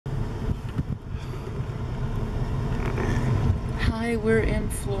Hi, we're in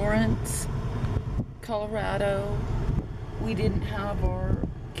Florence, Colorado. We didn't have our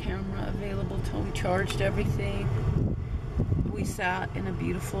camera available till we charged everything. We sat in a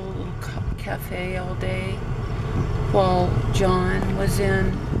beautiful little cafe all day while John was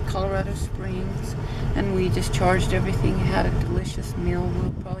in Colorado Springs, and we just charged everything, had a delicious meal.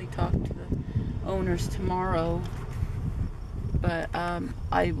 We'll probably talk to the owners tomorrow, but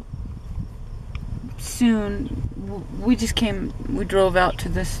we drove out to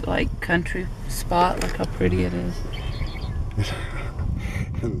this like country spot. Look how pretty it is.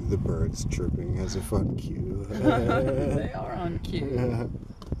 The birds chirping has a fun cue. They are on cue. Yeah.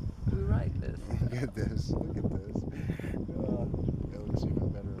 We write this. Look at this. Look at this. That looks even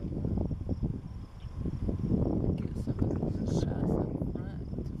better on Get some of this grass up front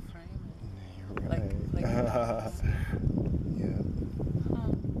to frame it. You're right. Like Yeah.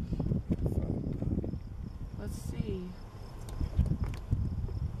 Huh. Let's see.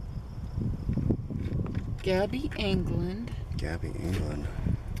 Gabby England. Gabby England.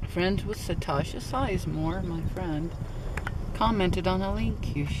 Friends with Satasha Sizemore, my friend, commented on a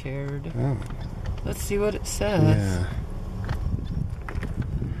link you shared. Oh. Let's see what it says. Yeah.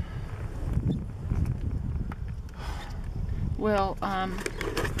 Well,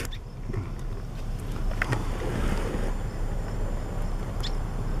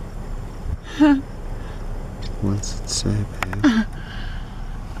 What's it say, babe?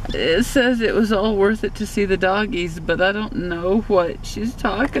 it says it was all worth it to see the doggies, but I don't know what she's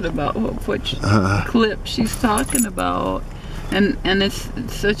talking about, which clip she's talking about. And it's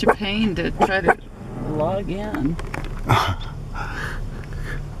such a pain to try to log in.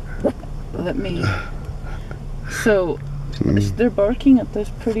 Let me. So, they're barking at those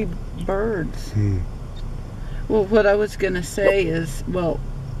pretty birds. Well, what I was going to say is, well,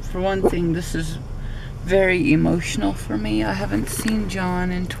 for one thing, this is very emotional for me. I haven't seen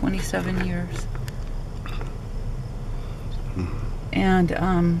John in 27 years. And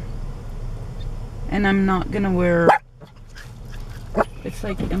I'm not going to wear... It's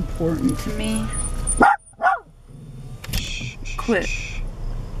like important to me. Quit.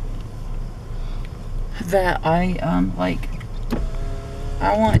 That I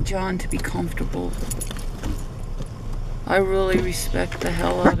I want John to be comfortable. I really respect the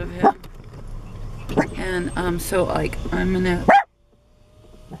hell out of him. And so like I'm gonna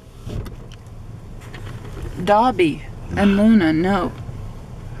Dobby and Luna, no.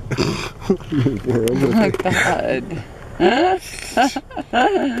 Oh my God.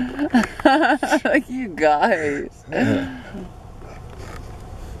 You guys. They're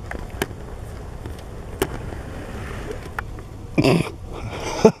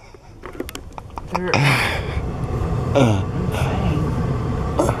insane.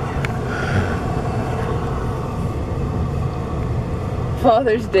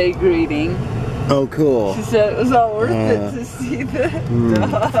 Father's Day greeting. Oh, cool. She said it was all worth it to see the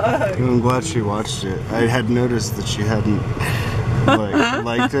dog. I'm glad she watched it. I had noticed that she hadn't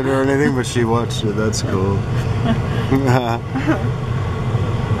liked it or anything, but she watched it. That's cool.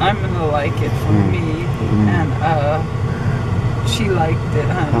 I'm gonna like it for me, and she liked it,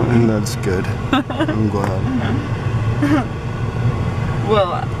 honey. And that's good. I'm glad.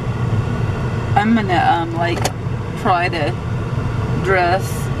 Well, I'm gonna try to dress,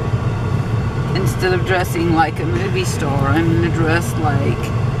 instead of dressing like a movie star, I'm gonna dress like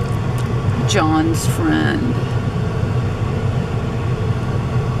John's friend.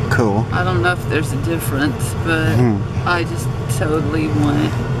 Cool. I don't know if there's a difference, but I just totally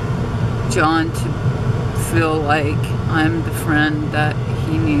want John to feel like I'm the friend that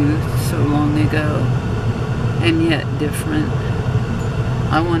he knew so long ago, and yet different.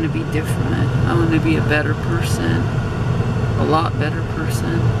 I want to be different. I want to be a better person, a lot better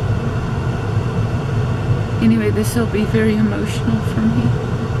person. Anyway, this will be very emotional for me.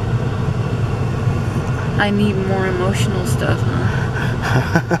 I need more emotional stuff, huh?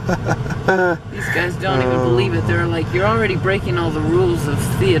 These guys don't even believe it. They're like, you're already breaking all the rules of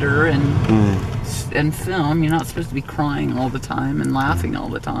theater and film. You're not supposed to be crying all the time and laughing all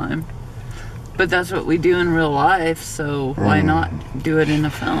the time. But that's what we do in real life, so why not do it in a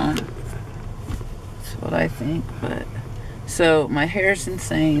film? That's what I think. But so my hair's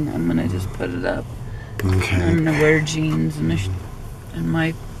insane. I'm gonna just put it up. Okay. I'm gonna wear jeans and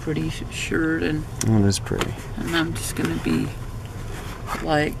my pretty shirt, and That is pretty. And I'm just gonna be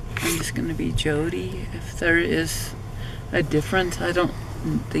Jody. If there is a difference, I don't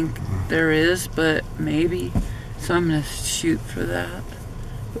think there is, but maybe. So I'm gonna shoot for that.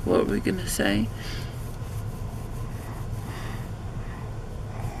 But what were we gonna say?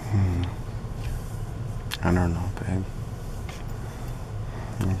 I don't know, babe.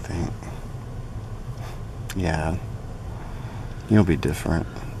 think. Yeah. You'll be different.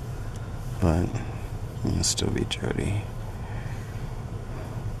 But you'll still be Jody.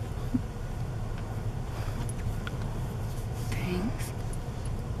 Thanks.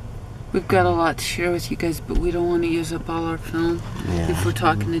 We've got a lot to share with you guys, but we don't want to use up all our film if we're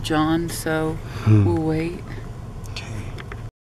talking to John, so we'll wait.